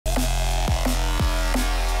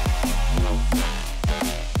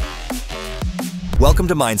Welcome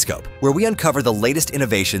to Mindscope, where we uncover the latest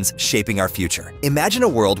innovations shaping our future. Imagine a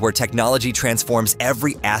world where technology transforms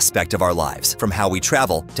every aspect of our lives, from how we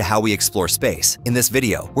travel to how we explore space. In this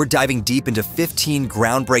video, we're diving deep into 15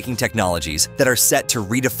 groundbreaking technologies that are set to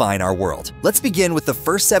redefine our world. Let's begin with the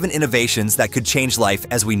first 7 innovations that could change life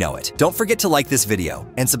as we know it. Don't forget to like this video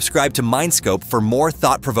and subscribe to Mindscope for more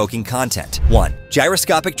thought-provoking content. 1.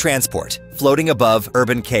 Gyroscopic Transport. Floating above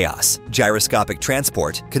urban chaos. Gyroscopic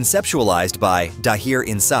transport, conceptualized by Dahir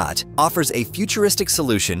Insat, offers a futuristic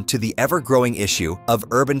solution to the ever-growing issue of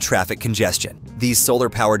urban traffic congestion. These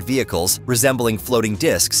solar-powered vehicles, resembling floating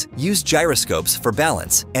discs, use gyroscopes for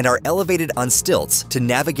balance and are elevated on stilts to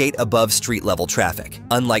navigate above street-level traffic.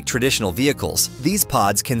 Unlike traditional vehicles, these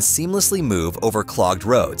pods can seamlessly move over clogged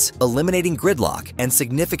roads, eliminating gridlock and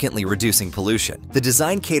significantly reducing pollution. The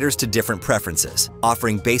design caters to different preferences,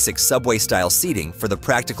 offering basic subway-style seating for the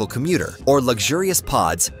practical commuter or luxurious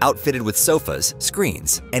pods outfitted with sofas,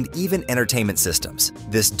 screens, and even entertainment systems.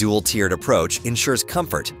 This dual-tiered approach ensures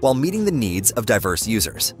comfort while meeting the needs of diverse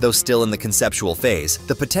users. Though still in the conceptual phase,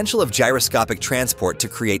 the potential of gyroscopic transport to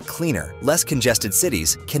create cleaner, less congested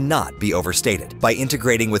cities cannot be overstated. By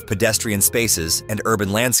integrating with pedestrian spaces and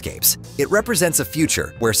urban landscapes, it represents a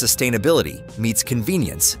future where sustainability meets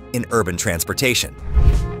convenience in urban transportation.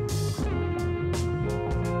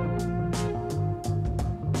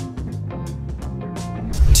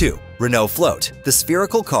 2. Renault Float, the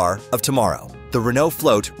spherical car of tomorrow. The Renault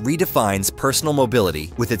Float redefines personal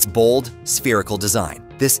mobility with its bold, spherical design.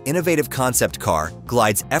 This innovative concept car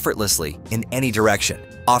glides effortlessly in any direction,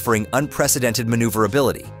 offering unprecedented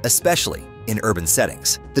maneuverability, especially in urban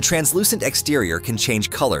settings. The translucent exterior can change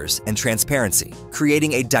colors and transparency,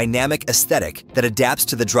 creating a dynamic aesthetic that adapts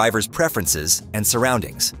to the driver's preferences and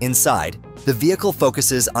surroundings. Inside, the vehicle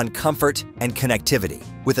focuses on comfort and connectivity,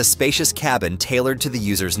 with a spacious cabin tailored to the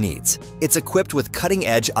user's needs. It's equipped with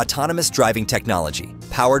cutting-edge autonomous driving technology,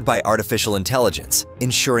 powered by artificial intelligence,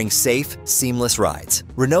 ensuring safe, seamless rides.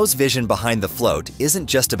 Renault's vision behind the Float isn't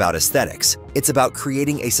just about aesthetics. It's about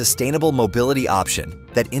creating a sustainable mobility option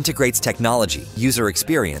that integrates technology, user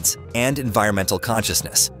experience, and environmental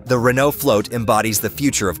consciousness. The Renault Float embodies the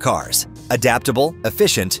future of cars: adaptable,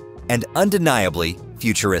 efficient, and undeniably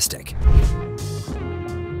futuristic.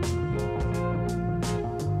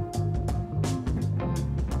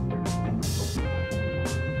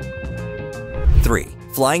 3.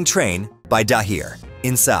 Flying Train by Dahir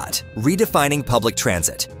Insat, redefining public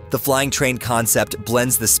transit. The flying train concept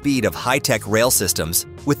blends the speed of high-tech rail systems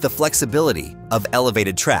with the flexibility of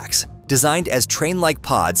elevated tracks. Designed as train-like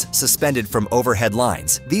pods suspended from overhead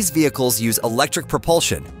lines, these vehicles use electric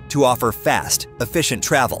propulsion to offer fast, efficient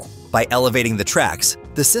travel. By elevating the tracks,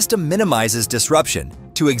 the system minimizes disruption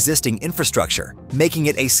to existing infrastructure, making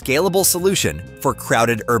it a scalable solution for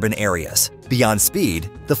crowded urban areas. Beyond speed,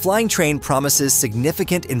 the flying train promises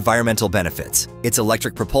significant environmental benefits. Its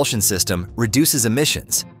electric propulsion system reduces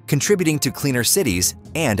emissions, contributing to cleaner cities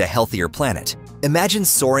and a healthier planet. Imagine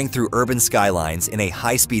soaring through urban skylines in a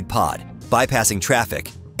high-speed pod, bypassing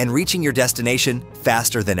traffic, and reaching your destination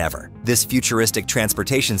faster than ever. This futuristic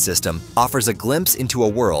transportation system offers a glimpse into a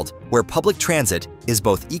world where public transit is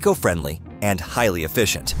both eco-friendly and highly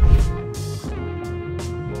efficient.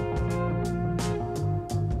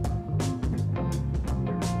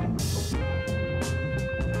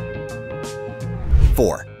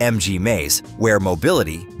 4. MG Maze, where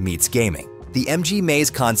mobility meets gaming. The MG Maze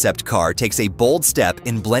concept car takes a bold step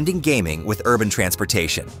in blending gaming with urban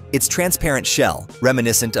transportation. Its transparent shell,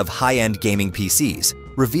 reminiscent of high-end gaming PCs,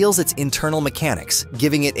 reveals its internal mechanics,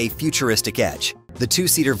 giving it a futuristic edge. The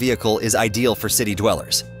 2-seater vehicle is ideal for city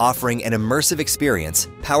dwellers, offering an immersive experience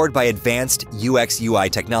powered by advanced UX/UI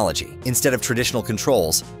technology. Instead of traditional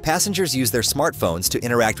controls, passengers use their smartphones to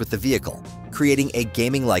interact with the vehicle, creating a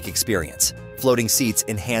gaming-like experience. Floating seats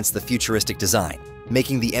enhance the futuristic design,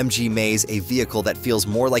 making the MG Maze a vehicle that feels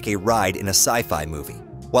more like a ride in a sci-fi movie.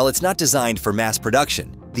 While it's not designed for mass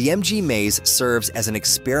production, the MG Maze serves as an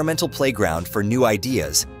experimental playground for new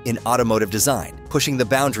ideas in automotive design, pushing the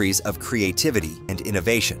boundaries of creativity and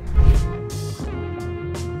innovation.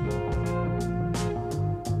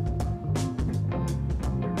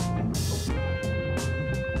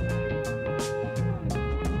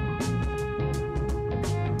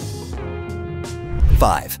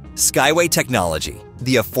 5. Skyway Technology,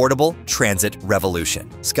 the affordable transit revolution.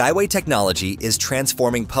 Skyway Technology is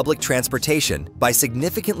transforming public transportation by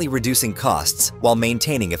significantly reducing costs while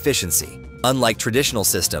maintaining efficiency. Unlike traditional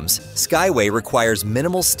systems, Skyway requires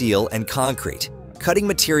minimal steel and concrete, cutting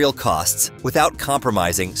material costs without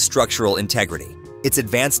compromising structural integrity. Its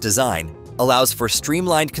advanced design allows for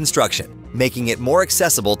streamlined construction, making it more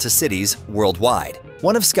accessible to cities worldwide.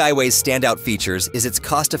 One of Skyway's standout features is its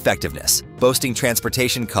cost-effectiveness, boasting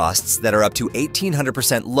transportation costs that are up to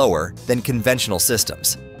 1,800% lower than conventional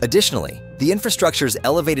systems. Additionally, the infrastructure's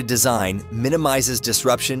elevated design minimizes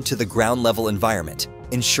disruption to the ground-level environment,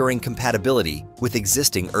 ensuring compatibility with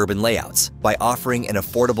existing urban layouts. By offering an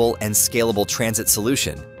affordable and scalable transit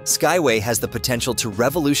solution, Skyway has the potential to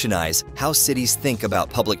revolutionize how cities think about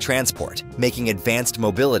public transport, making advanced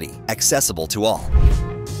mobility accessible to all.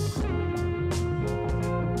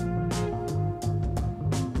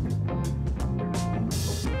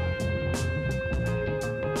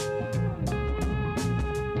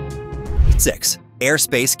 Six,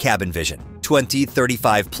 Airspace Cabin Vision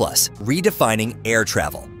 2035 Plus, redefining air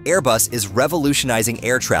travel. Airbus is revolutionizing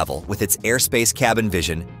air travel with its Airspace Cabin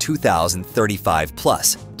Vision 2035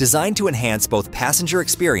 Plus, designed to enhance both passenger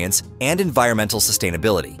experience and environmental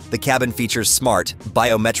sustainability. The cabin features smart,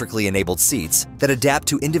 biometrically enabled seats that adapt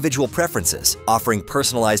to individual preferences, offering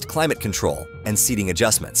personalized climate control and seating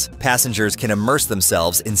adjustments. Passengers can immerse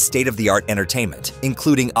themselves in state-of-the-art entertainment,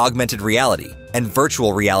 including augmented reality and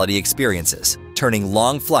virtual reality experiences, turning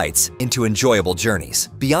long flights into enjoyable journeys.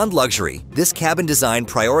 Beyond luxury, this cabin design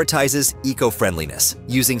prioritizes eco-friendliness.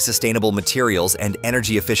 Using sustainable materials and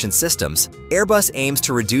energy-efficient systems, Airbus aims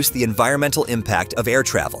to reduce the environmental impact of air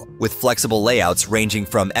travel. With flexible layouts ranging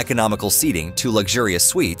from economical seating to luxurious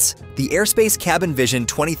suites, the Airspace Cabin Vision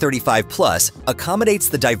 2035 Plus accommodates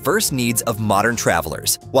the diverse needs of modern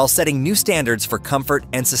travelers, while setting new standards for comfort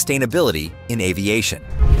and sustainability in aviation.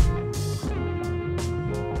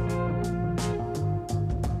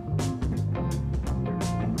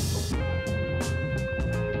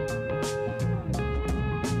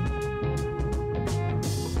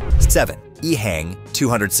 Seven, EHang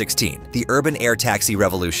 216, the urban air taxi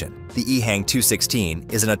revolution. The EHang 216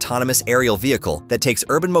 is an autonomous aerial vehicle that takes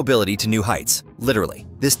urban mobility to new heights, literally.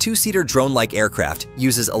 This two-seater drone-like aircraft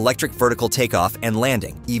uses electric vertical takeoff and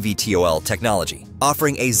landing (eVTOL) technology,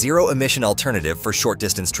 offering a zero-emission alternative for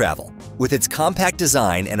short-distance travel. With its compact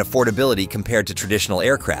design and affordability compared to traditional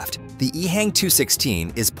aircraft, the EHang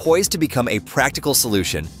 216 is poised to become a practical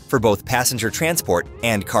solution for both passenger transport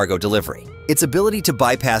and cargo delivery. Its ability to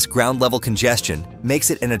bypass ground-level congestion makes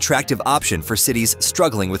it an attractive option for cities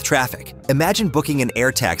struggling with traffic. Imagine booking an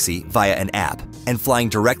air taxi via an app and flying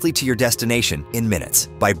directly to your destination in minutes.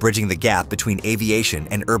 By bridging the gap between aviation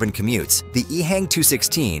and urban commutes, the EHang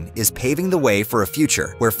 216 is paving the way for a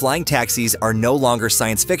future where flying taxis are no longer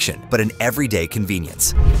science fiction, but an everyday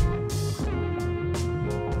convenience.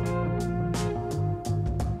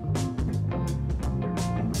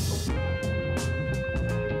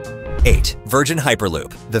 8. Virgin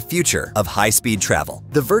Hyperloop, the future of high-speed travel.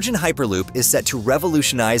 The Virgin Hyperloop is set to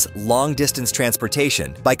revolutionize long-distance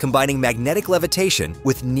transportation by combining magnetic levitation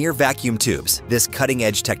with near-vacuum tubes. This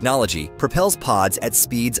cutting-edge technology propels pods at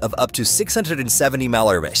speeds of up to 670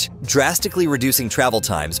 mph, drastically reducing travel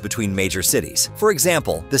times between major cities. For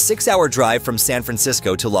example, the 6-hour drive from San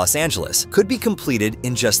Francisco to Los Angeles could be completed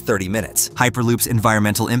in just 30 minutes. Hyperloop's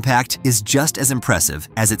environmental impact is just as impressive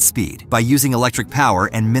as its speed. By using electric power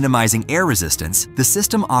and minimizing air resistance, the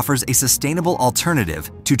system offers a sustainable alternative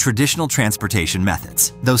to traditional transportation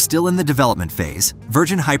methods. Though still in the development phase,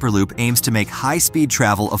 Virgin Hyperloop aims to make high-speed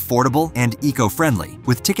travel affordable and eco-friendly,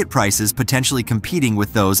 with ticket prices potentially competing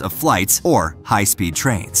with those of flights or high-speed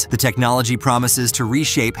trains. The technology promises to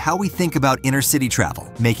reshape how we think about inner-city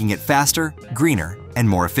travel, making it faster, greener, and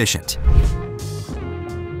more efficient.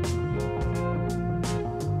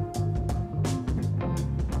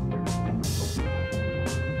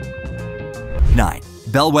 9.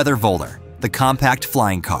 Bellwether Volar, the compact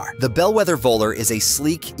flying car. The Bellwether Volar is a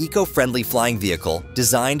sleek, eco-friendly flying vehicle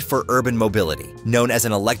designed for urban mobility. Known as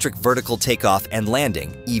an electric vertical takeoff and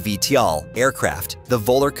landing (eVTOL) aircraft, the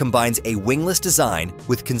Volar combines a wingless design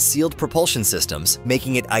with concealed propulsion systems,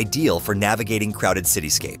 making it ideal for navigating crowded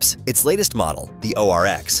cityscapes. Its latest model, the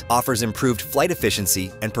ORX, offers improved flight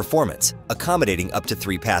efficiency and performance, accommodating up to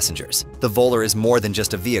 3 passengers. The Volar is more than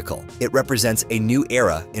just a vehicle. It represents a new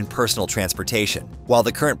era in personal transportation. While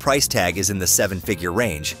the current price tag is in the 7-figure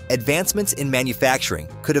range, advancements in manufacturing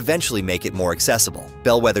could eventually make it more accessible.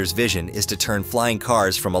 Bellwether's vision is to turn flying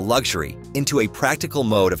cars from a luxury into a practical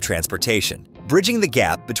mode of transportation, bridging the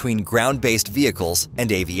gap between ground-based vehicles and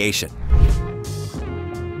aviation.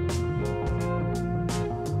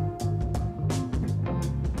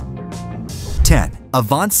 10.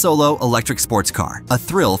 Avant Solo electric sports car, a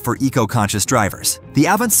thrill for eco-conscious drivers. The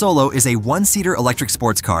Avant Solo is a one-seater electric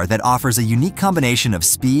sports car that offers a unique combination of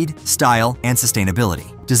speed, style, and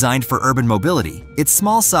sustainability. Designed for urban mobility, its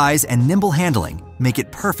small size and nimble handling make it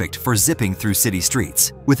perfect for zipping through city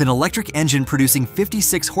streets. With an electric engine producing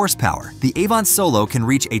 56 horsepower, the Avant Solo can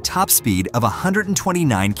reach a top speed of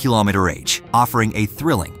 129 km/h, offering a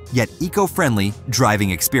thrilling yet eco-friendly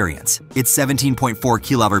driving experience. Its 17.4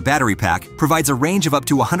 kWh battery pack provides a range of up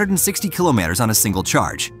to 160 km on a single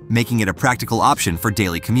charge, making it a practical option for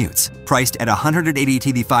daily commutes. Priced at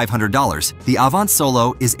 $180,500, the Avant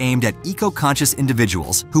Solo is aimed at eco-conscious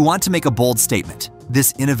individuals who want to make a bold statement.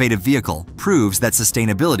 This innovative vehicle proves that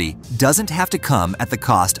sustainability doesn't have to come at the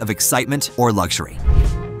cost of excitement or luxury.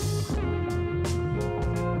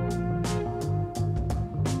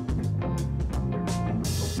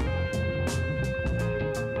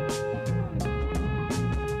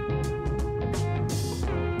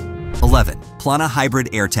 Plana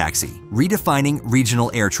Hybrid Air Taxi, redefining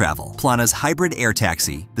regional air travel. Plana's hybrid air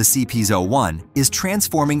taxi, the CP-01, is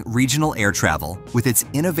transforming regional air travel with its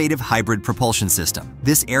innovative hybrid propulsion system.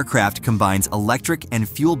 This aircraft combines electric and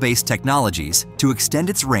fuel-based technologies to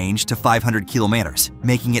extend its range to 500 kilometers,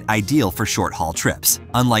 making it ideal for short-haul trips.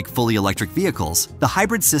 Unlike fully electric vehicles, the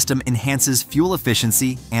hybrid system enhances fuel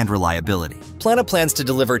efficiency and reliability. Plana plans to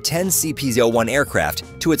deliver 10 CP-01 aircraft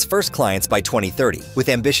to its first clients by 2030, with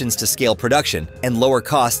ambitions to scale production and lower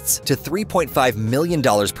costs to $3.5 million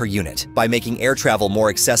per unit. By making air travel more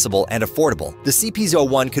accessible and affordable, the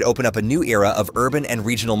CP-01 could open up a new era of urban and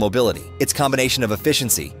regional mobility. Its combination of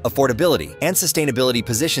efficiency, affordability, and sustainability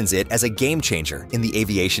positions it as a game changer in the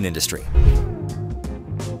aviation industry.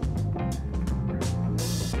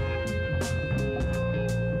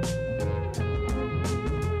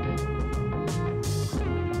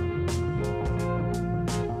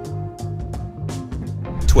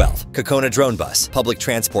 Kekona Drone Bus. Public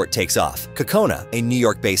transport takes off. Kekona, a New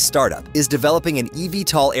York-based startup, is developing an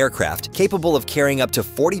eVTOL aircraft capable of carrying up to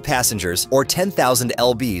 40 passengers or 10,000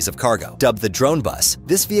 lbs of cargo. Dubbed the Drone Bus,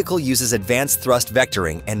 this vehicle uses advanced thrust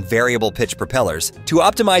vectoring and variable pitch propellers to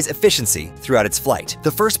optimize efficiency throughout its flight.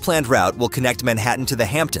 The first planned route will connect Manhattan to the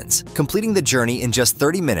Hamptons, completing the journey in just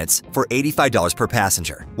 30 minutes for $85 per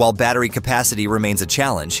passenger. While battery capacity remains a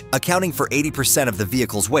challenge, accounting for 80% of the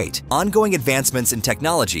vehicle's weight, ongoing advancements in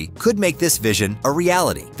technology could make this vision a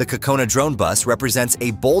reality. The Kekona Drone Bus represents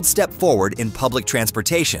a bold step forward in public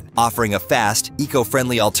transportation, offering a fast,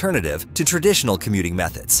 eco-friendly alternative to traditional commuting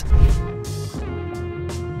methods.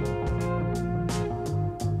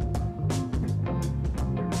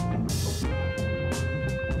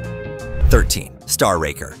 13. Star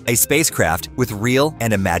Raker, a spacecraft with real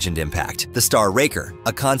and imagined impact. The Star Raker,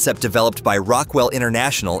 a concept developed by Rockwell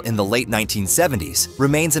International in the late 1970s,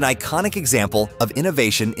 remains an iconic example of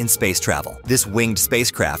innovation in space travel. This winged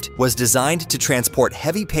spacecraft was designed to transport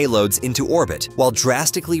heavy payloads into orbit while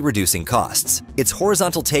drastically reducing costs. Its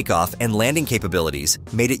horizontal takeoff and landing capabilities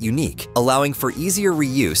made it unique, allowing for easier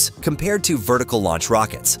reuse compared to vertical launch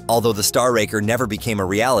rockets. Although the Star Raker never became a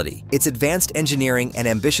reality, its advanced engineering and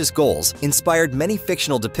ambitious goals inspired many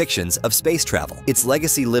fictional depictions of space travel. Its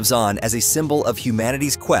legacy lives on as a symbol of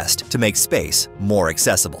humanity's quest to make space more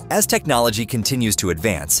accessible. As technology continues to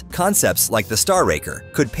advance, concepts like the Star Raker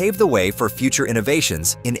could pave the way for future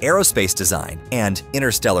innovations in aerospace design and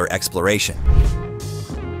interstellar exploration.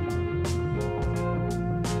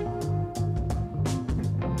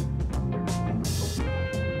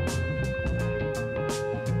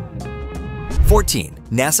 14.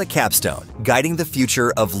 NASA Capstone, guiding the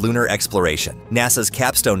future of lunar exploration. NASA's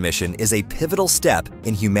Capstone mission is a pivotal step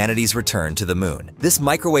in humanity's return to the moon. This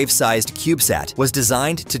microwave-sized CubeSat was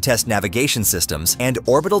designed to test navigation systems and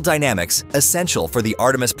orbital dynamics essential for the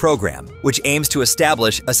Artemis program, which aims to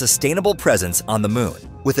establish a sustainable presence on the moon.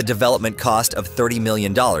 With a development cost of $30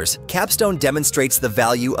 million, Capstone demonstrates the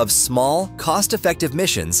value of small, cost-effective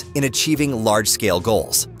missions in achieving large-scale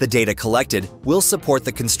goals. The data collected will support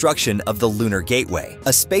the construction of the Lunar Gateway,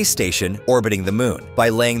 a space station orbiting the moon. By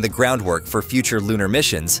laying the groundwork for future lunar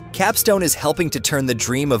missions, Capstone is helping to turn the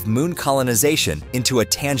dream of moon colonization into a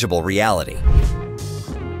tangible reality.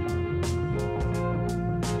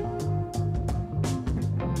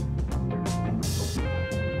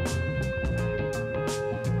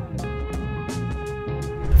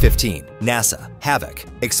 15. NASA Havoc,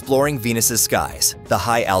 exploring Venus's skies. The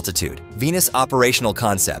high-altitude Venus operational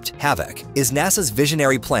concept, Havoc, is NASA's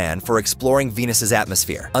visionary plan for exploring Venus's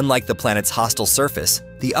atmosphere. Unlike the planet's hostile surface,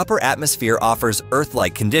 The upper atmosphere offers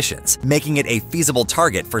Earth-like conditions, making it a feasible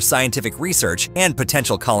target for scientific research and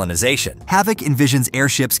potential colonization. Havoc envisions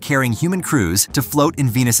airships carrying human crews to float in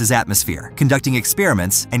Venus's atmosphere, conducting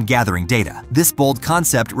experiments and gathering data. This bold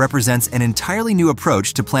concept represents an entirely new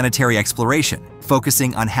approach to planetary exploration,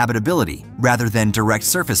 focusing on habitability rather than direct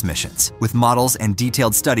surface missions. With models and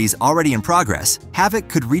detailed studies already in progress, Havoc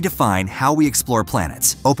could redefine how we explore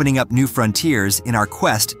planets, opening up new frontiers in our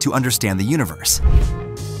quest to understand the universe.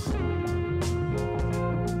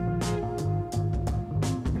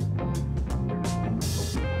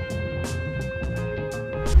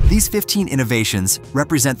 These 15 innovations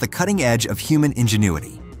represent the cutting edge of human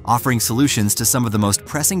ingenuity, offering solutions to some of the most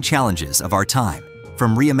pressing challenges of our time.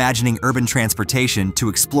 From reimagining urban transportation to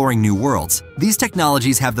exploring new worlds, these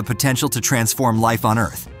technologies have the potential to transform life on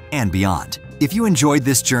Earth and beyond. If you enjoyed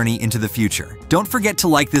this journey into the future, don't forget to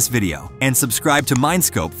like this video and subscribe to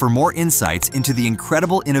Mindscope for more insights into the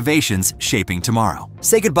incredible innovations shaping tomorrow.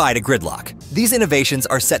 Say goodbye to gridlock. These innovations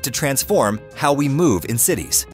are set to transform how we move in cities.